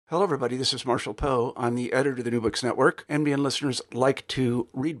Hello, everybody. This is Marshall Poe. I'm the editor of the New Books Network. NBN listeners like to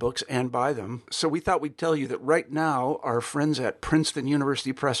read books and buy them. So we thought we'd tell you that right now, our friends at Princeton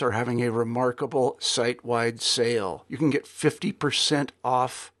University Press are having a remarkable site-wide sale. You can get 50%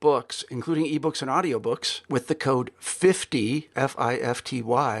 off books, including ebooks and audiobooks, with the code 50,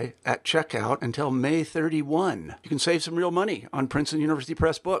 F-I-F-T-Y, at checkout until May 31. You can save some real money on Princeton University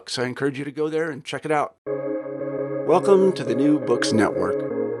Press books. I encourage you to go there and check it out. Welcome to the New Books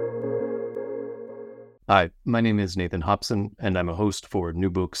Network. Hi, my name is Nathan Hobson, and I'm a host for New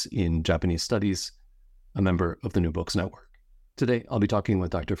Books in Japanese Studies, a member of the New Books Network. Today, I'll be talking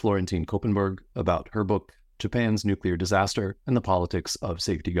with Dr. Florentine Koppenborg about her book, Japan's Nuclear Disaster and the Politics of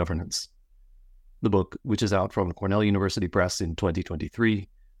Safety Governance. The book, which is out from Cornell University Press in 2023,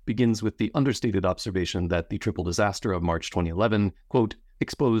 begins with the understated observation that the triple disaster of March 2011, quote,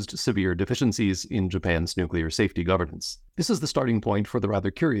 exposed severe deficiencies in Japan's nuclear safety governance. This is the starting point for the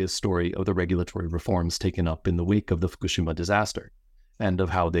rather curious story of the regulatory reforms taken up in the wake of the Fukushima disaster, and of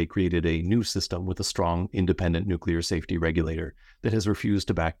how they created a new system with a strong, independent nuclear safety regulator that has refused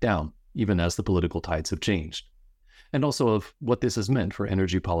to back down, even as the political tides have changed, and also of what this has meant for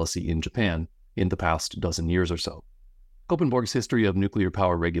energy policy in Japan in the past dozen years or so. Koppenborg's history of nuclear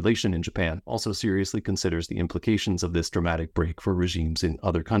power regulation in Japan also seriously considers the implications of this dramatic break for regimes in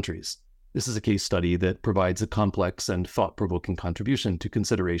other countries. This is a case study that provides a complex and thought-provoking contribution to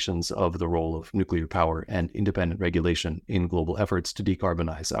considerations of the role of nuclear power and independent regulation in global efforts to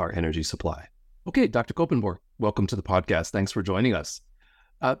decarbonize our energy supply. Okay, Dr. Koppenborg, welcome to the podcast. Thanks for joining us.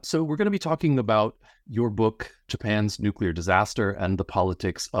 So we're going to be talking about your book, Japan's Nuclear Disaster and the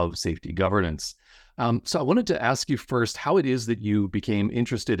Politics of Safety Governance. So I wanted to ask you first how it is that you became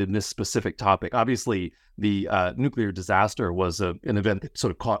interested in this specific topic. Obviously, the nuclear disaster was an event that sort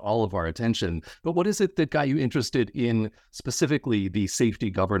of caught all of our attention. But what is it that got you interested in specifically the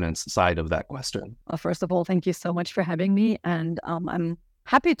safety governance side of that question? Well, first of all, thank you so much for having me. And I'm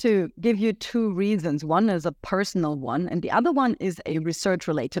happy to give you two reasons. One is a personal one, and the other one is a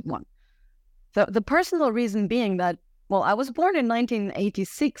research-related one. So the personal reason being that, well, I was born in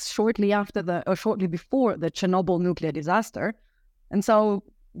 1986, shortly before the Chernobyl nuclear disaster. And so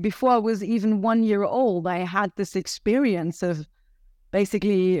before I was even 1 year old, I had this experience of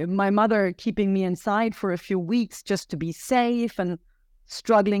basically my mother keeping me inside for a few weeks just to be safe and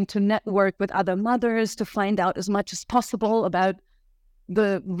struggling to network with other mothers to find out as much as possible about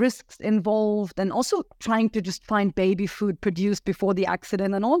the risks involved, and also trying to just find baby food produced before the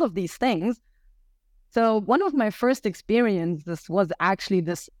accident and all of these things. So one of my first experiences was actually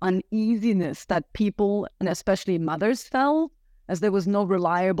this uneasiness that people, and especially mothers, felt, as there was no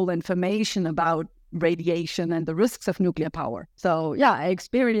reliable information about radiation and the risks of nuclear power. So yeah, I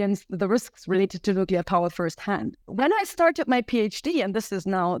experienced the risks related to nuclear power firsthand. When I started my PhD, and this is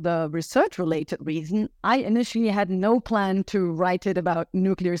now the research-related reason, I initially had no plan to write it about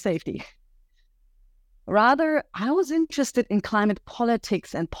nuclear safety. Rather, I was interested in climate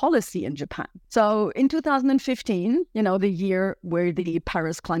politics and policy in Japan. So in 2015, the year where the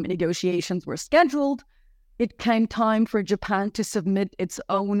Paris climate negotiations were scheduled, it came time for Japan to submit its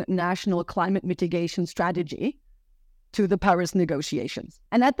own national climate mitigation strategy to the Paris negotiations.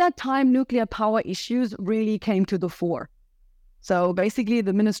 And at that time, nuclear power issues really came to the fore. So basically,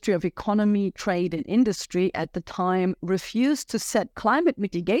 the Ministry of Economy, Trade and Industry at the time refused to set climate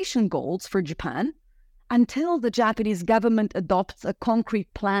mitigation goals for Japan until the Japanese government adopts a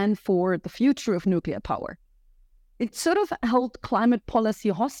concrete plan for the future of nuclear power. It sort of held climate policy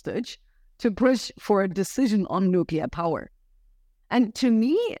hostage to push for a decision on nuclear power. And to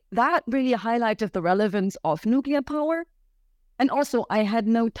me, that really highlighted the relevance of nuclear power. And also, I had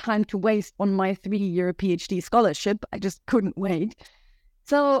no time to waste on my 3-year PhD scholarship. I just couldn't wait.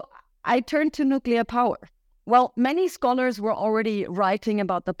 So I turned to nuclear power. Well, many scholars were already writing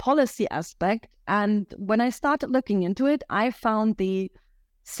about the policy aspect, and when I started looking into it, I found the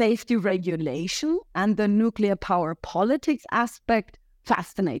safety regulation and the nuclear power politics aspect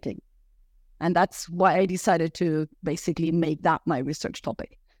fascinating. And that's why I decided to basically make that my research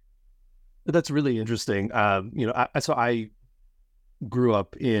topic. That's really interesting. So I grew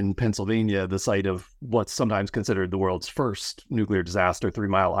up in Pennsylvania, the site of what's sometimes considered the world's first nuclear disaster, 3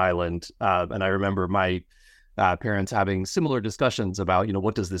 Mile Island. And I remember my parents having similar discussions about,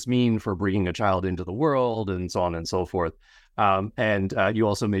 what does this mean for bringing a child into the world and so on and so forth. And you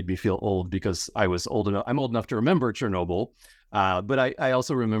also made me feel old because I'm old enough to remember Chernobyl. But I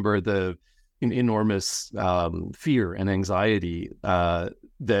also remember the enormous fear and anxiety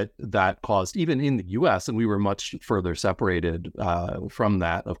that caused, even in the U.S., and we were much further separated from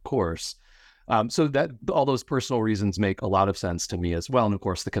that, of course. So that all those personal reasons make a lot of sense to me as well. And of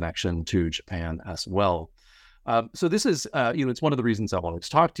course, the connection to Japan as well. So this is, it's one of the reasons I wanted to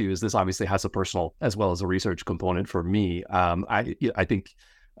talk to you is this obviously has a personal as well as a research component for me. I think,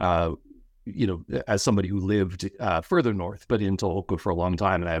 as somebody who lived further north, but in Tohoku for a long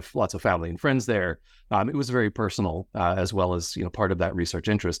time, and I have lots of family and friends there, it was very personal as well as, part of that research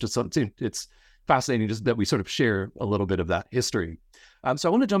interest. So it's fascinating just that we sort of share a little bit of that history. So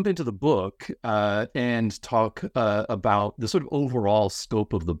I want to jump into the book and talk about the sort of overall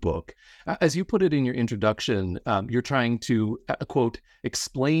scope of the book. As you put it in your introduction, you're trying to, quote,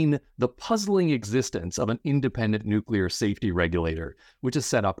 explain the puzzling existence of an independent nuclear safety regulator, which is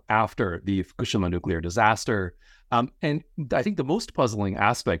set up after the Fukushima nuclear disaster. And I think the most puzzling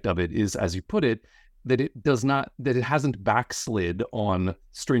aspect of it is, as you put it, that it hasn't backslid on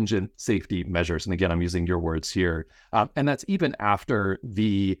stringent safety measures. And again, I'm using your words here. And that's even after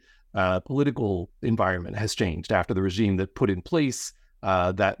the political environment has changed, after the regime that put in place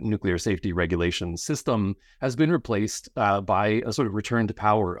that nuclear safety regulation system has been replaced by a sort of return to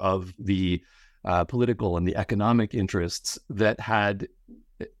power of the political and the economic interests that had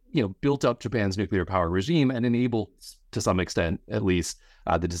built up Japan's nuclear power regime and enabled, to some extent at least,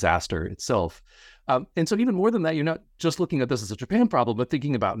 the disaster itself. And so even more than that, you're not just looking at this as a Japan problem, but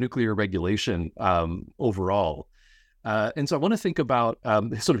thinking about nuclear regulation overall. And so I want to think about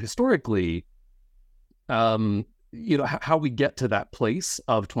sort of historically, how we get to that place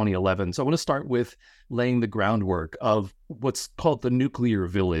of 2011. So I want to start with laying the groundwork of what's called the nuclear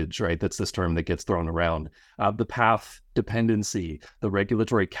village, right? That's this term that gets thrown around. The path dependency, the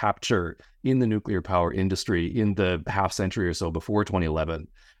regulatory capture in the nuclear power industry in the half century or so before 2011,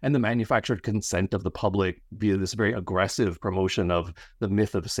 and the manufactured consent of the public via this very aggressive promotion of the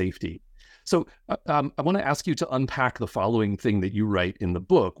myth of safety. So I want to ask you to unpack the following thing that you write in the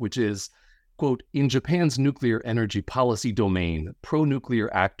book, which is, quote, in Japan's nuclear energy policy domain,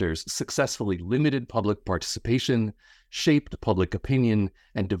 pro-nuclear actors successfully limited public participation, shaped public opinion,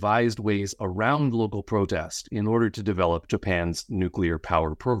 and devised ways around local protest in order to develop Japan's nuclear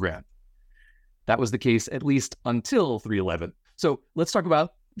power program. That was the case at least until 3/11. So let's talk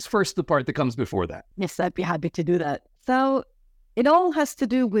about first the part that comes before that. Yes, I'd be happy to do that. So it all has to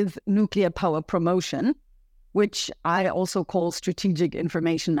do with nuclear power promotion, which I also call strategic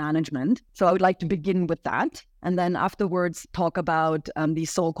information management. So I would like to begin with that, and then afterwards talk about the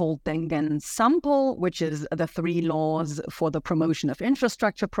so-called Dengen Sampo, which is the 3 laws for the promotion of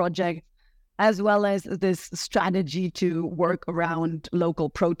infrastructure projects, as well as this strategy to work around local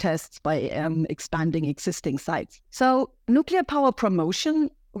protests by expanding existing sites. So nuclear power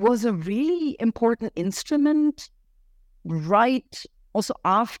promotion was a really important instrument right also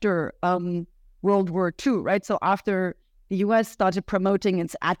after World War II, right? So after the US started promoting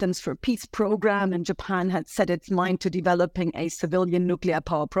its Atoms for Peace program and Japan had set its mind to developing a civilian nuclear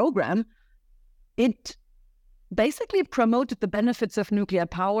power program, it basically promoted the benefits of nuclear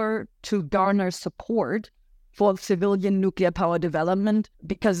power to garner support for civilian nuclear power development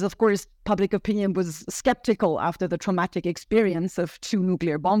because, of course, public opinion was skeptical after the traumatic experience of 2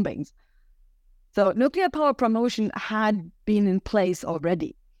 nuclear bombings. So nuclear power promotion had been in place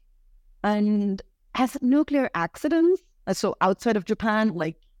already. And as nuclear accidents, so outside of Japan,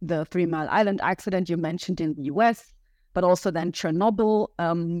 like the 3 Mile Island accident you mentioned in the US, but also then Chernobyl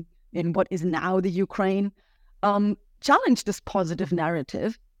in what is now the Ukraine, challenged this positive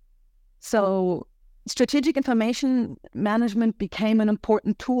narrative. So strategic information management became an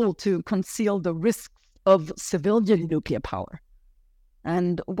important tool to conceal the risks of civilian nuclear power.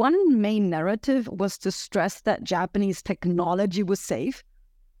 And one main narrative was to stress that Japanese technology was safe,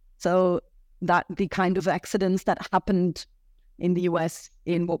 so that the kind of accidents that happened in the US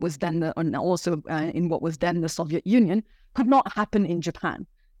in what was then in what was then the Soviet Union could not happen in Japan,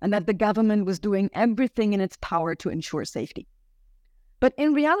 and that the government was doing everything in its power to ensure safety. But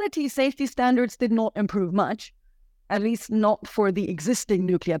in reality, safety standards did not improve much, at least not for the existing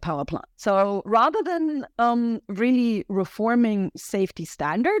nuclear power plant. So rather than really reforming safety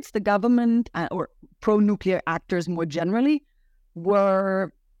standards, the government or pro-nuclear actors more generally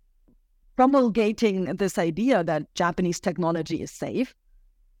were promulgating this idea that Japanese technology is safe.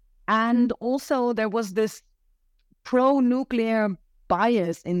 And also there was this pro-nuclear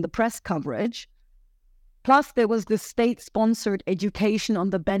bias in the press coverage. Plus there was this state-sponsored education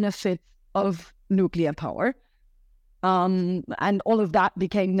on the benefits of nuclear power. And all of that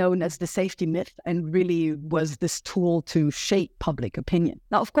became known as the safety myth and really was this tool to shape public opinion.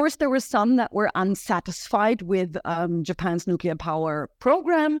 Now, of course, there were some that were unsatisfied with Japan's nuclear power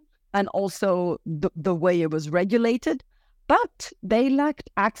program and also the way it was regulated. but they lacked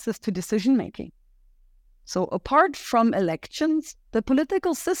access to decision-making. So apart from elections, the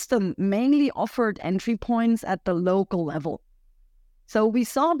political system mainly offered entry points at the local level. So we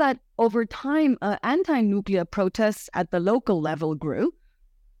saw that over time, anti-nuclear protests at the local level grew,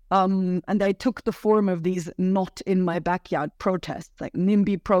 and they took the form of these not in my backyard protests, like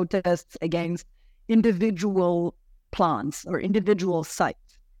NIMBY protests against individual plants or individual sites.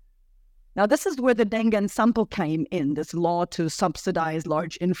 Now, this is where the Dengen Sampo came in, this law to subsidize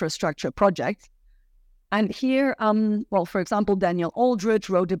large infrastructure projects. And here, for example, Daniel Aldrich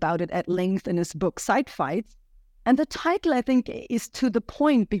wrote about it at length in his book, Site Fights. And the title, I think, is to the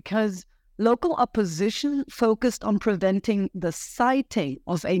point because local opposition focused on preventing the siting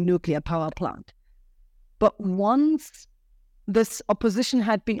of a nuclear power plant. But once this opposition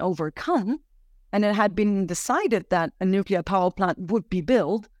had been overcome and it had been decided that a nuclear power plant would be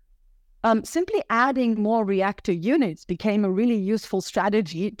built, simply adding more reactor units became a really useful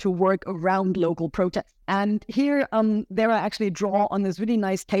strategy to work around local protests. And here, there I actually draw on this really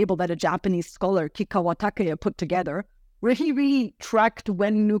nice table that a Japanese scholar, Kikawa Takaya, put together, where he really tracked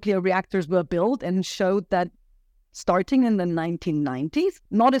when nuclear reactors were built and showed that starting in the 1990s,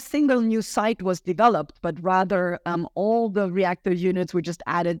 not a single new site was developed, but rather all the reactor units were just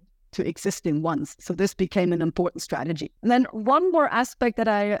added to existing ones. So this became an important strategy. And then one more aspect that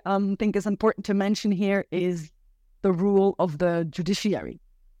I think is important to mention here is the rule of the judiciary.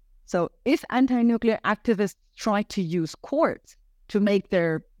 So if anti-nuclear activists try to use courts to make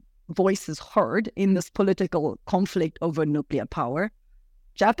their voices heard in this political conflict over nuclear power,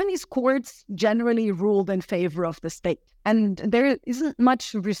 Japanese courts generally ruled in favor of the state. And there isn't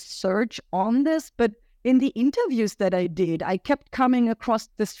much research on this, but in the interviews that I did, I kept coming across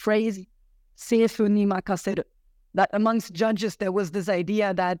this phrase, seifu ni makaseru, that amongst judges there was this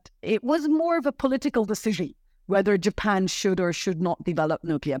idea that it was more of a political decision whether Japan should or should not develop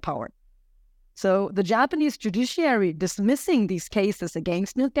nuclear power. So the Japanese judiciary dismissing these cases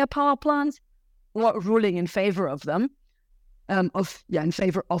against nuclear power plants or ruling in favor of them, in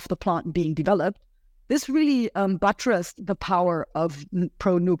favor of the plant being developed, this really buttressed the power of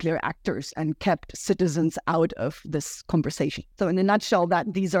pro-nuclear actors and kept citizens out of this conversation. So in a nutshell,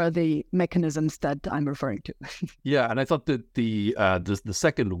 these are the mechanisms that I'm referring to. Yeah, and I thought that the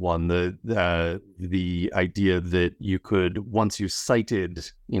second one, the idea that you could, once you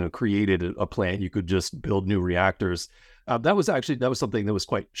created a plant, you could just build new reactors. That was something that was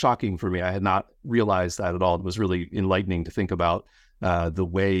quite shocking for me. I had not realized that at all. It was really enlightening to think about the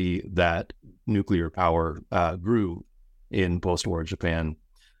way that nuclear power grew in post-war Japan.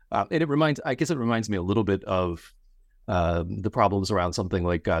 And it reminds me a little bit of the problems around something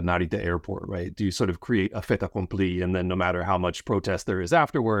like Narita Airport, right? Do you sort of create a fait accompli, and then no matter how much protest there is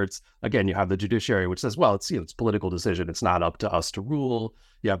afterwards, again, you have the judiciary, which says, well, it's a political decision. It's not up to us to rule.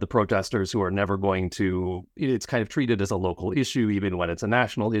 You have the protesters who are never going to, it's kind of treated as a local issue, even when it's a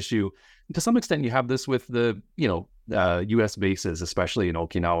national issue. And to some extent, you have this with the, U.S. bases, especially in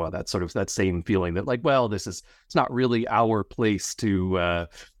Okinawa, that same feeling that it's not really our place to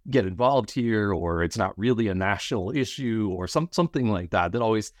get involved here, or it's not really a national issue, or something like that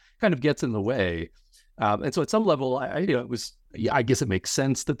always kind of gets in the way. And so at some level, I guess it makes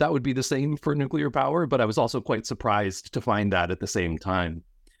sense that would be the same for nuclear power, but I was also quite surprised to find that at the same time.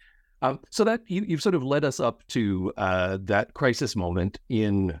 So that you've sort of led us up to that crisis moment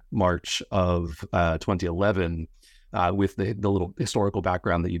in March of 2011 with the little historical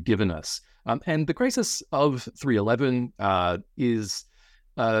background that you've given us. And the crisis of 3/11 is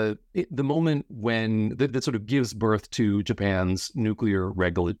the moment when that sort of gives birth to Japan's nuclear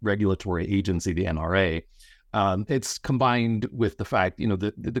regulatory agency, the NRA. It's combined with the fact,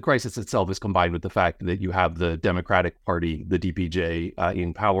 the crisis itself is combined with the fact that you have the Democratic Party, the DPJ,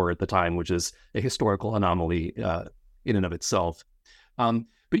 in power at the time, which is a historical anomaly in and of itself.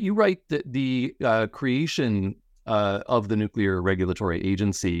 But you write that the creation of the Nuclear Regulatory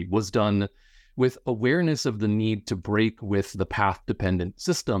Agency was done with awareness of the need to break with the path-dependent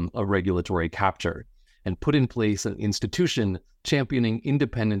system of regulatory capture and put in place an institution championing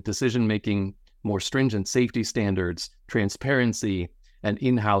independent decision-making, more stringent safety standards, transparency, and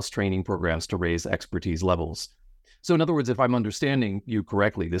in-house training programs to raise expertise levels. So in other words, if I'm understanding you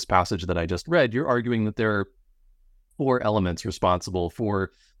correctly, this passage that I just read, you're arguing that there are 4 elements responsible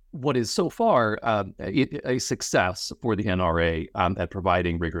for what is so far a success for the NRA at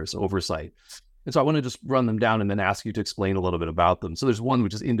providing rigorous oversight. And so I want to just run them down and then ask you to explain a little bit about them. So there's one,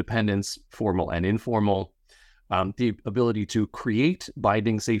 which is independence, formal and informal. The ability to create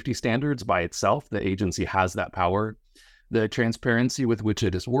binding safety standards by itself, the agency has that power, the transparency with which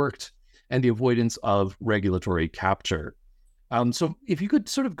it has worked, and the avoidance of regulatory capture. So if you could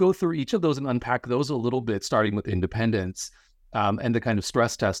sort of go through each of those and unpack those a little bit, starting with independence and the kind of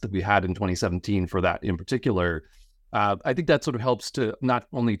stress test that we had in 2017 for that in particular, I think that sort of helps to not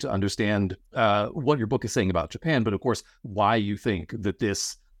only to understand what your book is saying about Japan, but of course, why you think that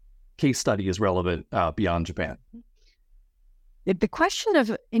this case study is relevant beyond Japan. The question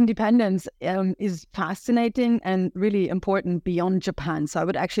of independence is fascinating and really important beyond Japan. So I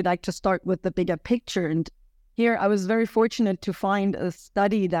would actually like to start with the bigger picture. And here I was very fortunate to find a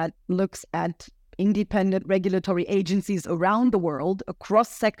study that looks at independent regulatory agencies around the world across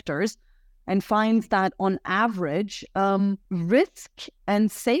sectors and finds that on average, risk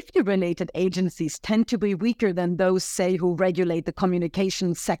and safety-related agencies tend to be weaker than those, say, who regulate the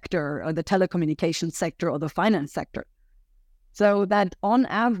communications sector or the telecommunications sector or the finance sector. So that on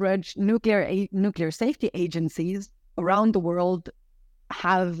average, nuclear safety agencies around the world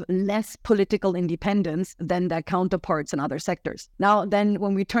have less political independence than their counterparts in other sectors. Now, then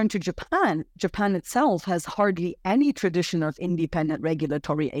when we turn to Japan, Japan itself has hardly any tradition of independent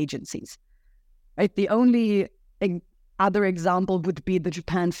regulatory agencies. Right? The only other example would be the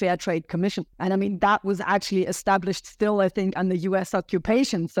Japan Fair Trade Commission. And I mean, that was actually established still, I think, under US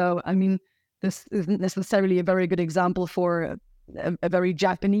occupation. So, I mean, this isn't necessarily a very good example for a very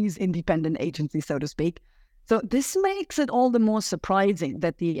Japanese independent agency, so to speak. So this makes it all the more surprising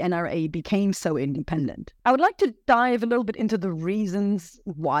that the NRA became so independent. I would like to dive a little bit into the reasons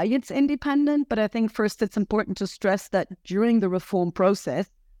why it's independent, but I think first it's important to stress that during the reform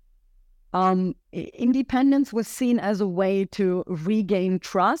process, independence was seen as a way to regain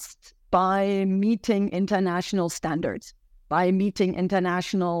trust by meeting international standards, by meeting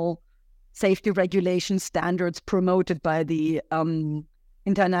international safety regulation standards promoted by the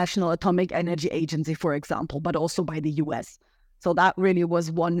International Atomic Energy Agency, for example, but also by the US. So that really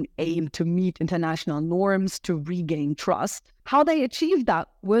was one aim, to meet international norms, to regain trust. How they achieved that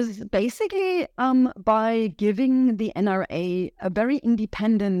was basically by giving the NRA a very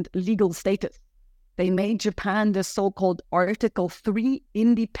independent legal status. They made Japan the so-called Article 3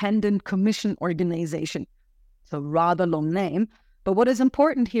 Independent Commission Organization. So rather long name. But what is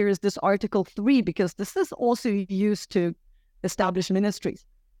important here is this Article 3, because this is also used to establish ministries.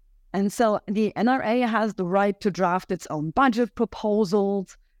 And so the NRA has the right to draft its own budget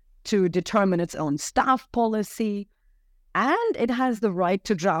proposals, to determine its own staff policy, and it has the right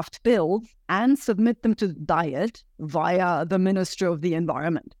to draft bills and submit them to the Diet via the Ministry of the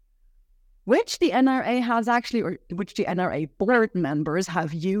Environment, which the NRA has actually, or which the NRA board members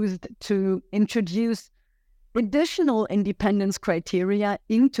have used to introduce additional independence criteria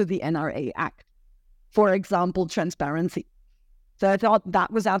into the NRA Act. For example, transparency. So I thought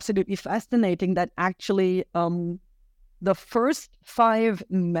that was absolutely fascinating that actually the first 5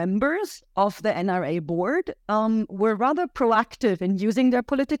 members of the NRA board were rather proactive in using their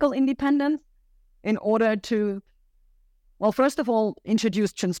political independence in order to, well, first of all,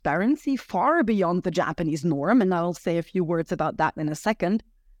 introduce transparency far beyond the Japanese norm, and I'll say a few words about that in a second,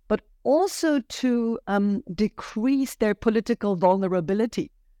 but also to decrease their political vulnerability.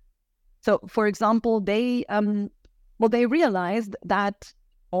 So, for example, they realized that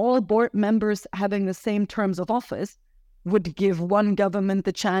all board members having the same terms of office would give one government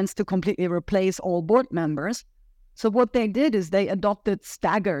the chance to completely replace all board members. So what they did is they adopted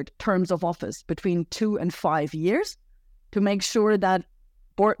staggered terms of office between 2 and 5 years to make sure that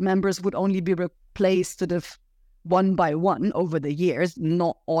board members would only be replaced sort of one by one over the years,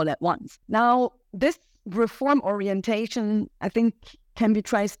 not all at once. Now, this reform orientation, I think, can be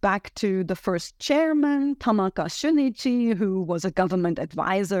traced back to the first chairman, Tamaka Shunichi, who was a government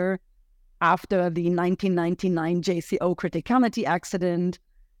advisor after the 1999 JCO criticality accident,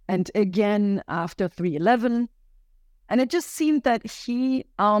 and again after 3/11. And it just seemed that he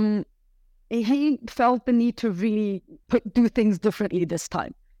felt the need to really do things differently this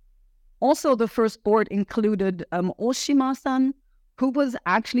time. Also, the first board included Oshima-san, who was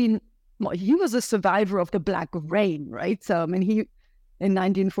actually, he was a survivor of the Black Rain, right? So, I mean, he in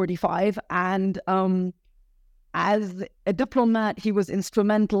 1945, and as a diplomat, he was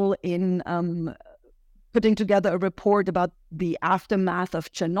instrumental in putting together a report about the aftermath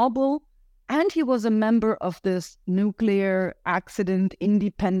of Chernobyl, and he was a member of this Nuclear Accident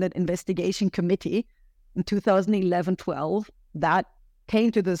Independent Investigation Committee in 2011-12 that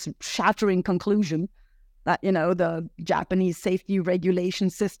came to this shattering conclusion that, you know, the Japanese safety regulation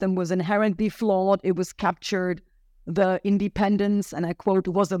system was inherently flawed, it was captured, the independence, and I quote,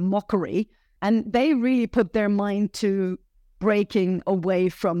 was a mockery. And they really put their mind to breaking away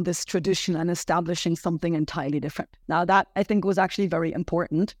from this tradition and establishing something entirely different. Now, that I think was actually very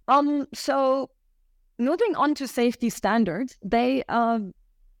important. So moving on to safety standards, they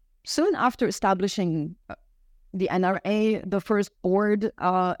soon after establishing the NRA, the first board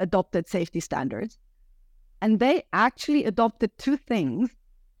adopted safety standards. And they actually adopted two things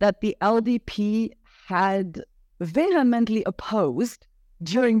that the LDP had vehemently opposed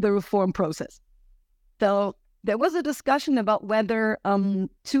during the reform process. So there was a discussion about whether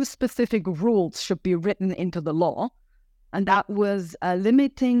two specific rules should be written into the law. And that was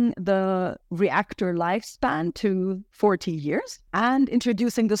limiting the reactor lifespan to 40 years and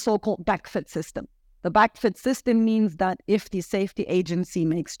introducing the so-called backfit system. The backfit system means that if the safety agency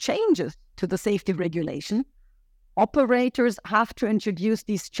makes changes to the safety regulation, operators have to introduce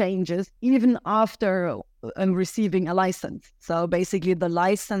these changes even after receiving a license. So basically the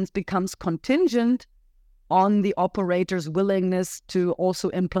license becomes contingent on the operator's willingness to also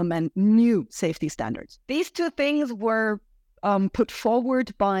implement new safety standards. These two things were put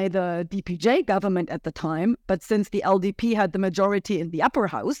forward by the DPJ government at the time, but since the LDP had the majority in the upper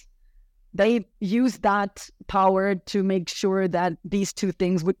house, they used that power to make sure that these two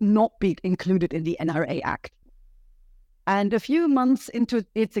things would not be included in the NRA Act. And a few months into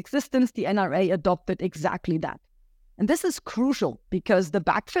its existence, the NRA adopted exactly that. And this is crucial because the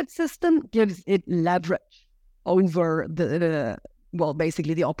backfit system gives it leverage over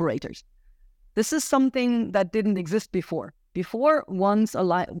basically the operators. This is something that didn't exist before. Before, once a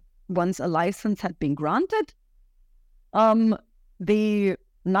license had been granted, the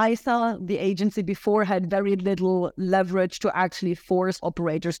NISA, the agency before, had very little leverage to actually force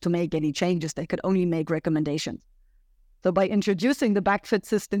operators to make any changes. They could only make recommendations. So by introducing the backfit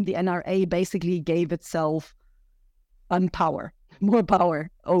system, the NRA basically gave itself more power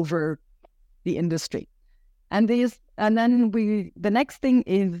over the industry. And then the next thing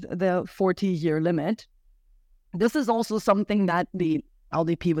is the 40-year limit. This is also something that the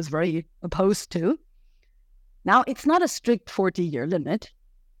LDP was very opposed to. Now, it's not a strict 40-year limit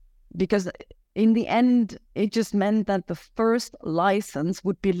because in the end, it just meant that the first license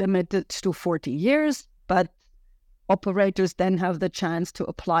would be limited to 40 years, but operators then have the chance to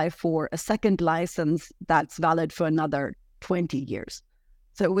apply for a second license that's valid for another 20 years.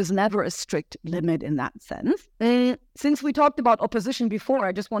 So it was never a strict limit in that sense. Since we talked about opposition before,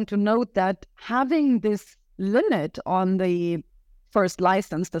 I just want to note that having this limit on the first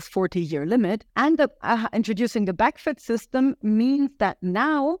license, this 40-year limit, and introducing the backfit system means that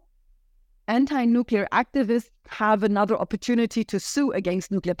now anti-nuclear activists have another opportunity to sue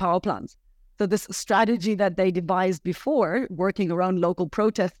against nuclear power plants. So this strategy that they devised before, working around local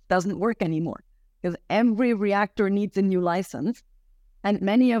protests, doesn't work anymore because every reactor needs a new license. And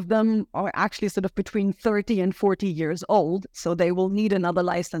many of them are actually sort of between 30 and 40 years old, so they will need another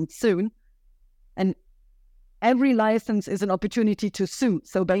license soon. And every license is an opportunity to sue.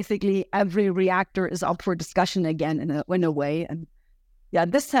 So basically, every reactor is up for discussion again in a way. And yeah,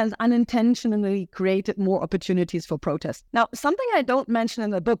 this has unintentionally created more opportunities for protest. Now, something I don't mention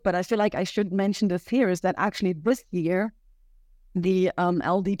in the book, but I feel like I should mention this here, is that actually this year, the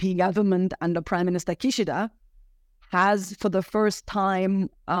LDP government under Prime Minister Kishida has, for the first time,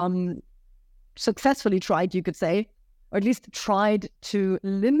 successfully tried, you could say, or at least tried to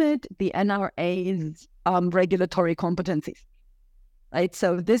limit the NRA's regulatory competencies. Right?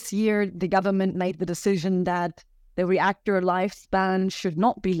 So this year, the government made the decision that the reactor lifespan should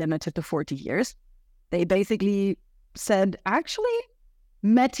not be limited to 40 years. They basically said, actually,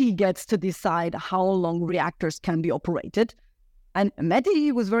 METI gets to decide how long reactors can be operated. And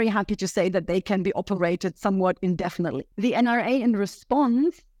METI was very happy to say that they can be operated somewhat indefinitely. The NRA, in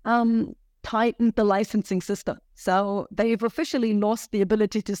response, tightened the licensing system. So they've officially lost the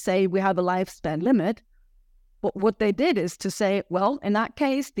ability to say we have a lifespan limit. But what they did is to say, well, in that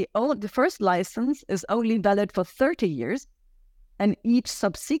case, the first license is only valid for 30 years, and each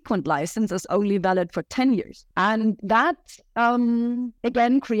subsequent license is only valid for 10 years. And that,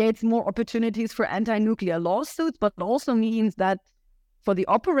 again, creates more opportunities for anti-nuclear lawsuits, but also means that for the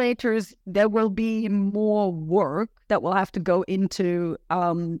operators, there will be more work that will have to go into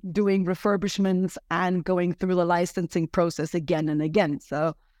doing refurbishments and going through the licensing process again and again.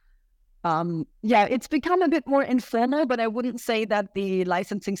 So, it's become a bit more informal, but I wouldn't say that the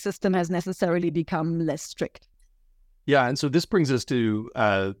licensing system has necessarily become less strict. Yeah, and so this brings us to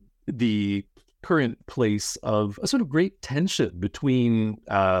the current place of a sort of great tension between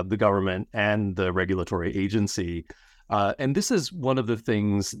the government and the regulatory agency. And this is one of the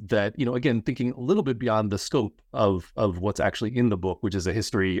things that, again, thinking a little bit beyond the scope of what's actually in the book, which is a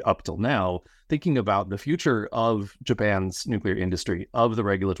history up till now, thinking about the future of Japan's nuclear industry, of the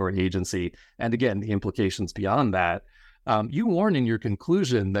regulatory agency, and again, the implications beyond that. You warn in your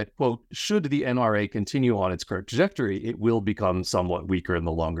conclusion that, quote, should the NRA continue on its current trajectory, it will become somewhat weaker in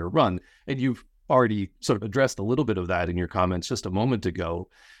the longer run. And you've already sort of addressed a little bit of that in your comments just a moment ago.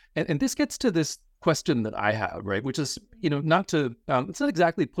 And this gets to this question that I have, right, which is, not to, it's not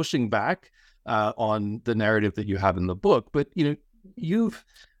exactly pushing back on the narrative that you have in the book, but, you've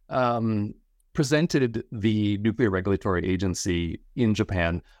presented the Nuclear Regulatory Agency in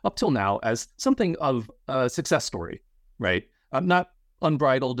Japan up till now as something of a success story, right? Not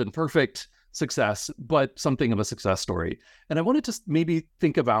unbridled and perfect success, but something of a success story. And I wanted to maybe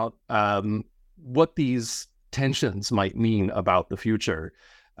think about what these tensions might mean about the future.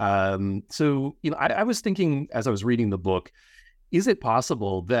 So, I was thinking as I was reading the book, is it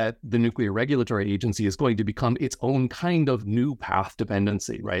possible that the Nuclear Regulatory Agency is going to become its own kind of new path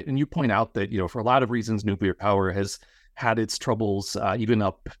dependency, right? And you point out that, for a lot of reasons, nuclear power has had its troubles even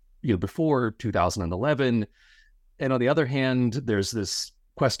up, before 2011. And on the other hand, there's this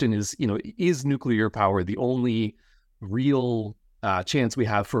question is nuclear power the only real chance we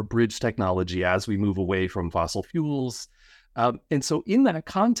have for bridge technology as we move away from fossil fuels? And so in that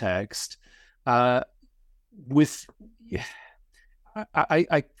context, I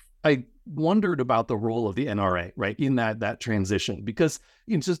wondered about the role of the NRA, right, in that transition, because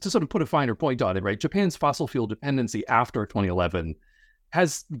just to sort of put a finer point on it, right, Japan's fossil fuel dependency after 2011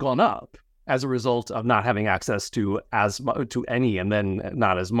 has gone up as a result of not having access to any, and then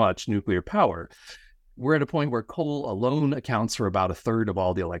not as much nuclear power. We're at a point where coal alone accounts for about a third of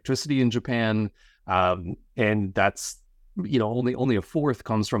all the electricity in Japan, and that's only a fourth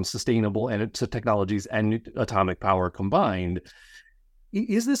comes from sustainable technologies and atomic power combined.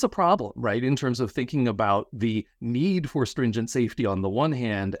 Is this a problem, right, in terms of thinking about the need for stringent safety on the one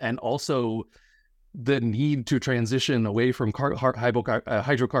hand, and also the need to transition away from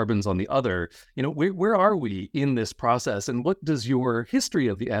hydrocarbons on the other? Where are we in this process, and what does your history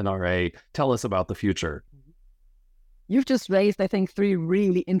of the NRA tell us about the future? You've just raised, I think, three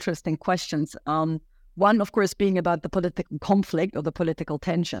really interesting questions. One, of course, being about the political conflict or the political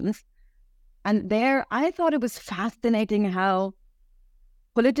tensions. And there, I thought it was fascinating how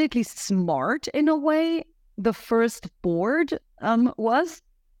politically smart, in a way, the first board was.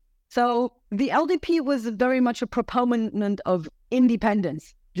 So the LDP was very much a proponent of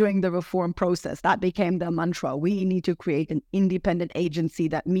independence during the reform process. That became their mantra. We need to create an independent agency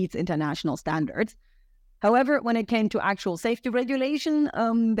that meets international standards. However, when it came to actual safety regulation,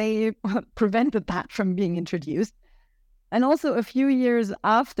 they prevented that from being introduced. And also a few years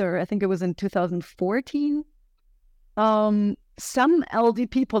after, I think it was in 2014, some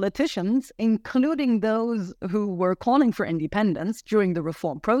LDP politicians, including those who were calling for independence during the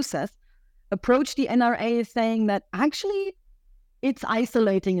reform process, approached the NRA saying that actually it's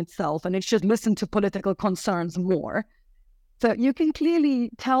isolating itself and it should listen to political concerns more. So you can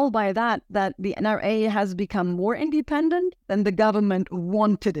clearly tell by that the NRA has become more independent than the government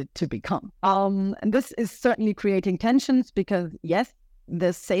wanted it to become. And this is certainly creating tensions because, yes,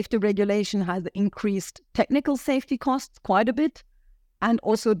 the safety regulation has increased technical safety costs quite a bit, and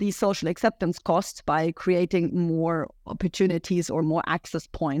also the social acceptance costs by creating more opportunities or more access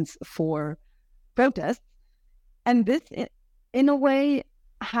points for protests. And this, in a way,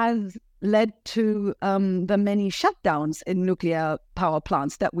 has led to the many shutdowns in nuclear power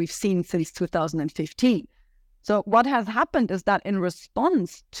plants that we've seen since 2015. So what has happened is that in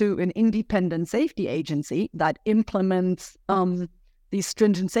response to an independent safety agency that implements these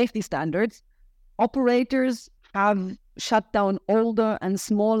stringent safety standards, operators have shut down older and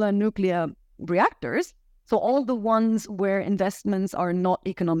smaller nuclear reactors, so all the ones where investments are not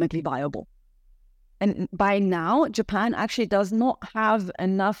economically viable. And by now, Japan actually does not have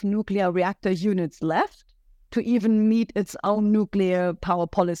enough nuclear reactor units left to even meet its own nuclear power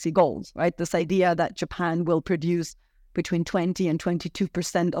policy goals, right? This idea that Japan will produce between 20 and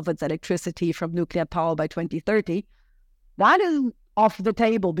 22% of its electricity from nuclear power by 2030, that is off the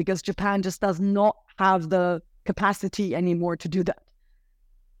table because Japan just does not have the capacity anymore to do that.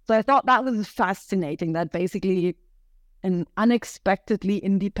 So I thought that was fascinating, that basically an unexpectedly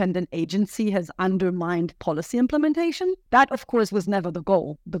independent agency has undermined policy implementation. That, of course, was never the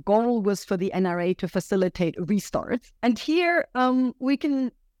goal. The goal was for the NRA to facilitate restarts. And here we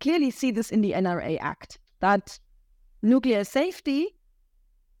can clearly see this in the NRA Act, that nuclear safety,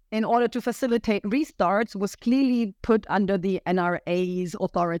 in order to facilitate restarts, was clearly put under the NRA's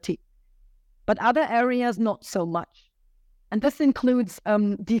authority. But other areas, not so much. And this includes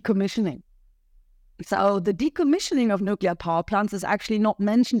decommissioning. So the decommissioning of nuclear power plants is actually not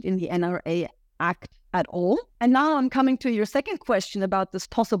mentioned in the NRA Act at all. And now I'm coming to your second question about this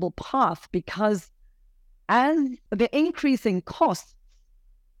possible path, because as the increasing costs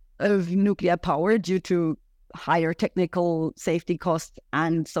of nuclear power due to higher technical safety costs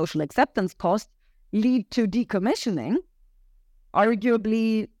and social acceptance costs lead to decommissioning,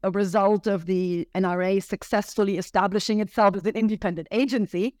 arguably a result of the NRA successfully establishing itself as an independent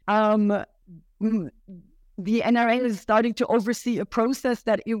agency, the NRA is starting to oversee a process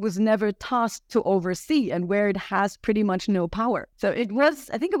that it was never tasked to oversee and where it has pretty much no power. So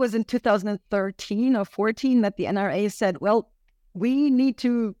I think it was in 2013 or 14 that the NRA said, well, we need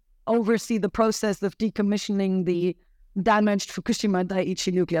to oversee the process of decommissioning the damaged Fukushima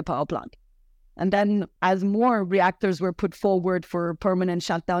Daiichi nuclear power plant. And then as more reactors were put forward for permanent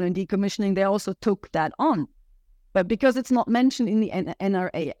shutdown and decommissioning, they also took that on. But because it's not mentioned in the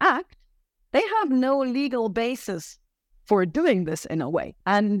NRA Act, they have no legal basis for doing this in a way.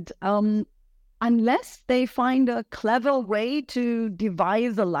 And unless they find a clever way to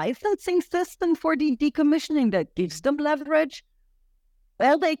devise a licensing system for the decommissioning that gives them leverage,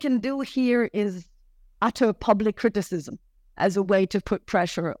 all they can do here is utter public criticism as a way to put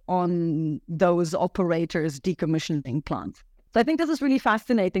pressure on those operators decommissioning plants. So I think this is really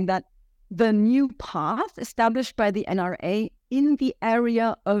fascinating that the new path established by the NRA in the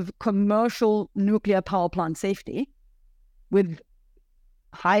area of commercial nuclear power plant safety, with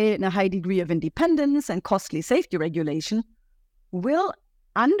a high degree of independence and costly safety regulation, will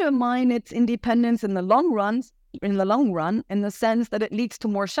undermine its independence in the long run, in the sense that it leads to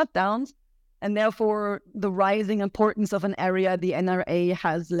more shutdowns, and therefore the rising importance of an area the NRA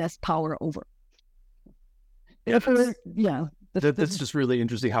has less power over. That's just really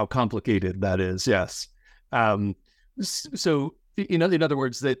interesting how complicated that is. Yes. So in other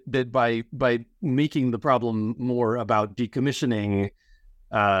words, that by making the problem more about decommissioning,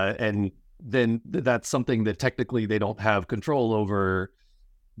 and then that's something that technically they don't have control over.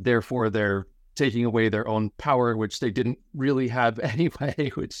 Therefore, they're taking away their own power, which they didn't really have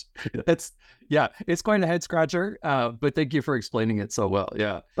anyway. Which it's quite a head scratcher. But thank you for explaining it so well.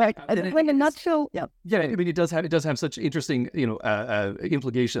 Yeah, right. In a nutshell, yeah. I mean, it does have such interesting,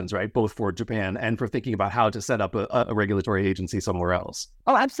 implications, right? Both for Japan and for thinking about how to set up a regulatory agency somewhere else.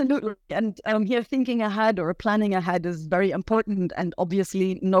 Oh, absolutely. And here, thinking ahead or planning ahead is very important. And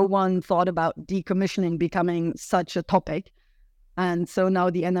obviously, no one thought about decommissioning becoming such a topic. And so now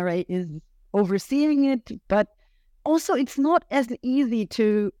the NRA is overseeing it, but also it's not as easy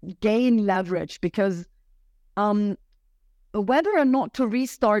to gain leverage because whether or not to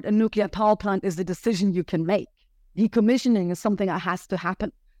restart a nuclear power plant is a decision you can make. Decommissioning is something that has to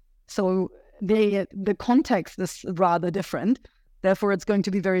happen. So the context is rather different. Therefore, it's going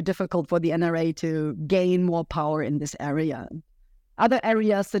to be very difficult for the NRA to gain more power in this area. Other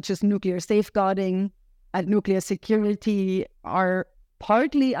areas such as nuclear safeguarding and nuclear security are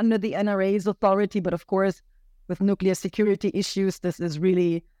partly under the NRA's authority, but of course, with nuclear security issues, this is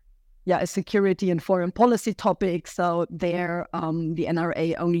really, a security and foreign policy topic. So there, the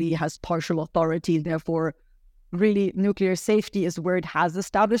NRA only has partial authority. Therefore, really, nuclear safety is where it has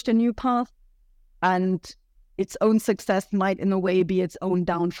established a new path, and its own success might, in a way, be its own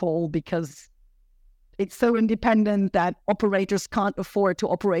downfall because it's so independent that operators can't afford to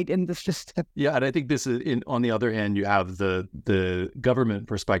operate in this system. Yeah, and I think this is, on the other hand, you have the government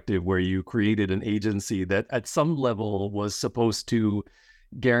perspective where you created an agency that at some level was supposed to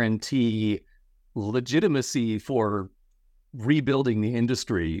guarantee legitimacy for rebuilding the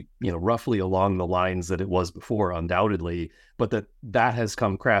industry, roughly along the lines that it was before, undoubtedly, but that has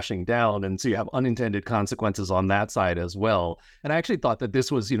come crashing down. And so you have unintended consequences on that side as well. And I actually thought that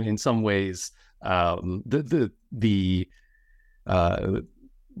this was, in some ways, the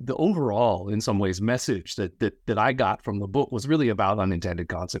overall, in some ways, message that I got from the book was really about unintended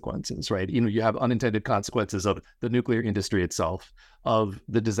consequences, right? You have unintended consequences of the nuclear industry itself, of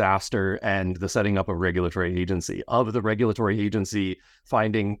the disaster and the setting up of regulatory agency, of the regulatory agency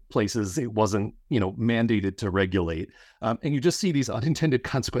finding places it wasn't, mandated to regulate. And you just see these unintended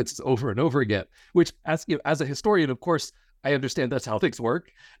consequences over and over again, which as a historian, of course, I understand that's how things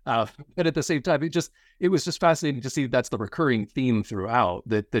work. But at the same time, it was just fascinating to see that's the recurring theme throughout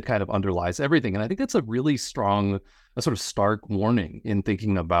that kind of underlies everything. And I think that's a really strong, a sort of stark warning in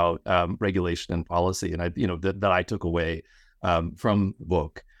thinking about regulation and policy. And that I took away from the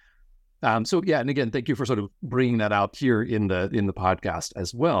book. And again, thank you for sort of bringing that out here in the podcast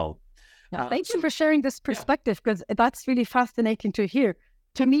as well. Thank you for sharing this perspective, because that's really fascinating to hear.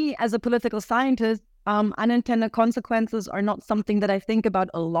 To me, as a political scientist, unintended consequences are not something that I think about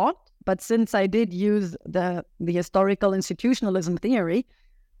a lot, but since I did use the historical institutionalism theory,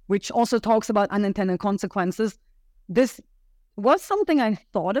 which also talks about unintended consequences, this was something I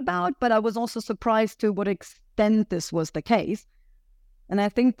thought about, but I was also surprised to what extent this was the case. And I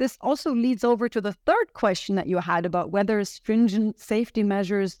think this also leads over to the third question that you had about whether stringent safety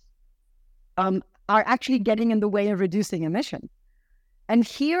measures are actually getting in the way of reducing emission. And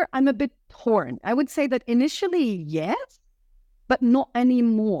here I'm a bit torn. I would say that initially, yes, but not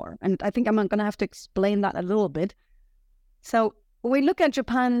anymore. And I think I'm going to have to explain that a little bit. So when we look at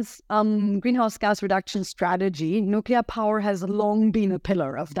Japan's greenhouse gas reduction strategy, nuclear power has long been a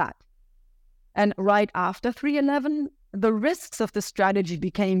pillar of that. And right after 3/11, the risks of the strategy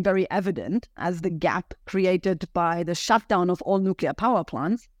became very evident as the gap created by the shutdown of all nuclear power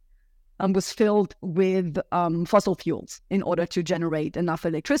plants was filled with fossil fuels in order to generate enough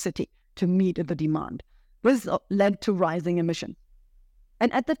electricity to meet the demand. This led to rising emissions.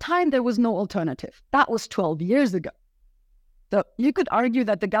 And at the time, there was no alternative. That was 12 years ago. So you could argue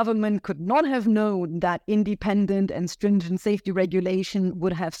that the government could not have known that independent and stringent safety regulation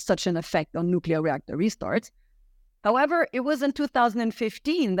would have such an effect on nuclear reactor restarts. However, it was in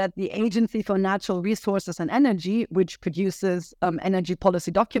 2015 that the Agency for Natural Resources and Energy, which produces energy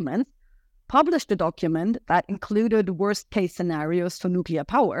policy documents, published a document that included worst-case scenarios for nuclear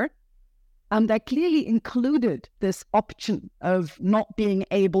power, that clearly included this option of not being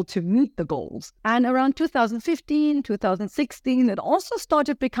able to meet the goals. And around 2015, 2016, it also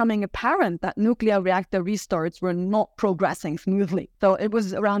started becoming apparent that nuclear reactor restarts were not progressing smoothly. So it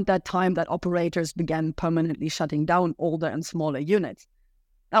was around that time that operators began permanently shutting down older and smaller units.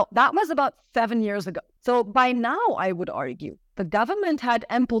 Now, that was about 7 years ago. So by now, I would argue, the government had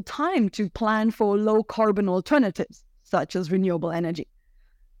ample time to plan for low-carbon alternatives, such as renewable energy.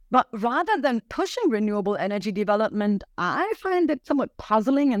 But rather than pushing renewable energy development, I find it somewhat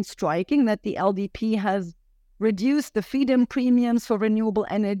puzzling and striking that the LDP has reduced the feed-in premiums for renewable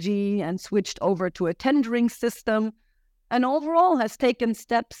energy and switched over to a tendering system, and overall has taken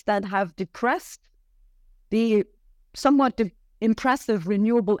steps that have depressed the somewhat impressive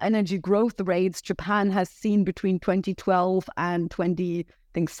renewable energy growth rates Japan has seen between 2012 and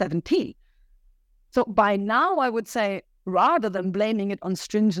 2017. So by now, I would say, rather than blaming it on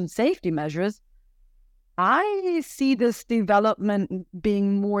stringent safety measures, I see this development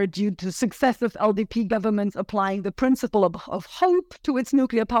being more due to successive LDP governments applying the principle of hope to its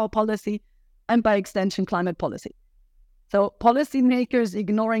nuclear power policy and, by extension, climate policy. So policymakers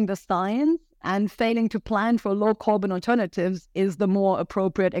ignoring the science and failing to plan for low-carbon alternatives is the more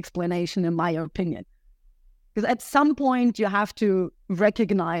appropriate explanation, in my opinion. Because at some point, you have to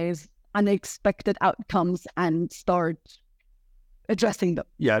recognize unexpected outcomes and start addressing them.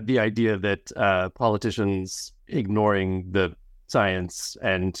 Yeah, the idea that politicians ignoring the science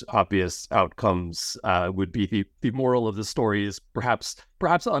and obvious outcomes would be the moral of the story is perhaps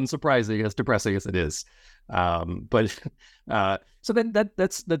unsurprising, as depressing as it is. So then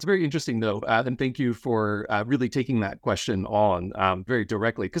that's very interesting, though, and thank you for really taking that question on very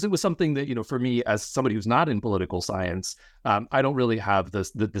directly, because it was something that, for me, as somebody who's not in political science, I don't really have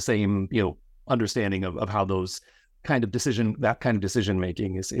the same understanding of how that kind of decision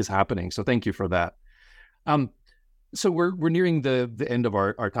making is happening. So thank you for that. So we're nearing the end of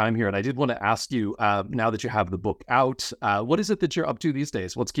our time here, and I did want to ask you, now that you have the book out, what is it that you're up to these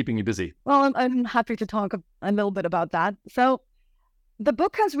days? What's keeping you busy? Well, I'm happy to talk a little bit about that. So the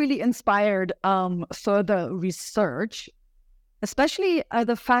book has really inspired further research, especially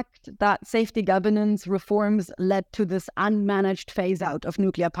the fact that safety governance reforms led to this unmanaged phase out of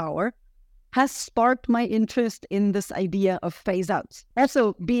nuclear power has sparked my interest in this idea of phase-outs.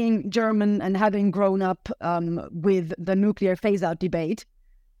 Also, being German and having grown up with the nuclear phase-out debate,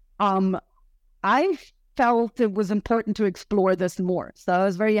 I felt it was important to explore this more. So I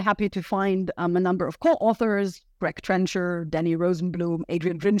was very happy to find a number of co-authors, Greg Trencher, Danny Rosenblum,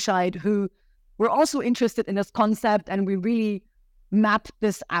 Adrian Grinscheid, who were also interested in this concept, and we really mapped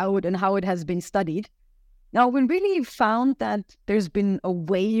this out and how it has been studied. Now, we really found that there's been a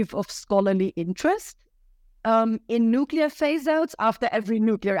wave of scholarly interest in nuclear phase-outs after every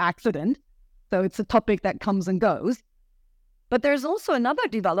nuclear accident. So it's a topic that comes and goes. But there's also another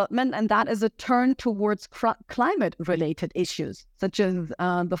development, and that is a turn towards climate-related issues, such as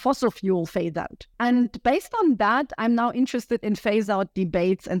the fossil fuel phase-out. And based on that, I'm now interested in phase-out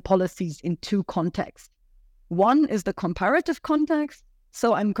debates and policies in two contexts. One is the comparative context.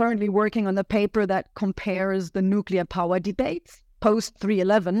 So I'm currently working on a paper that compares the nuclear power debates post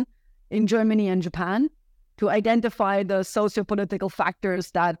 3/11 in Germany and Japan to identify the socio-political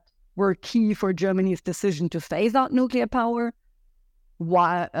factors that were key for Germany's decision to phase out nuclear power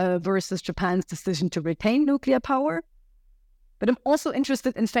versus Japan's decision to retain nuclear power. But I'm also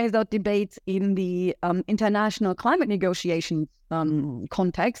interested in phase-out debates in the international climate negotiations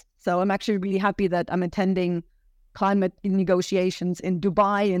context. So I'm actually really happy that I'm attending climate negotiations in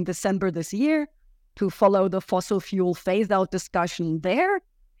Dubai in December this year to follow the fossil fuel phase-out discussion there,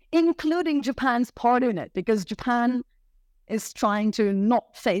 including Japan's part in it, because Japan is trying to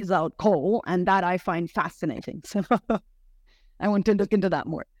not phase out coal, and that I find fascinating. So I want to look into that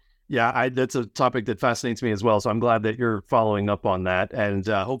more. Yeah, that's a topic that fascinates me as well. So I'm glad that you're following up on that. And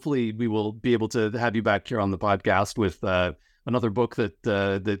hopefully we will be able to have you back here on the podcast with another book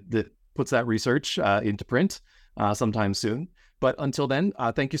that puts that research into print sometime soon. But until then,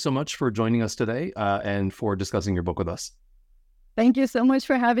 thank you so much for joining us today and for discussing your book with us. Thank you so much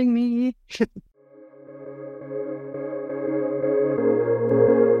for having me.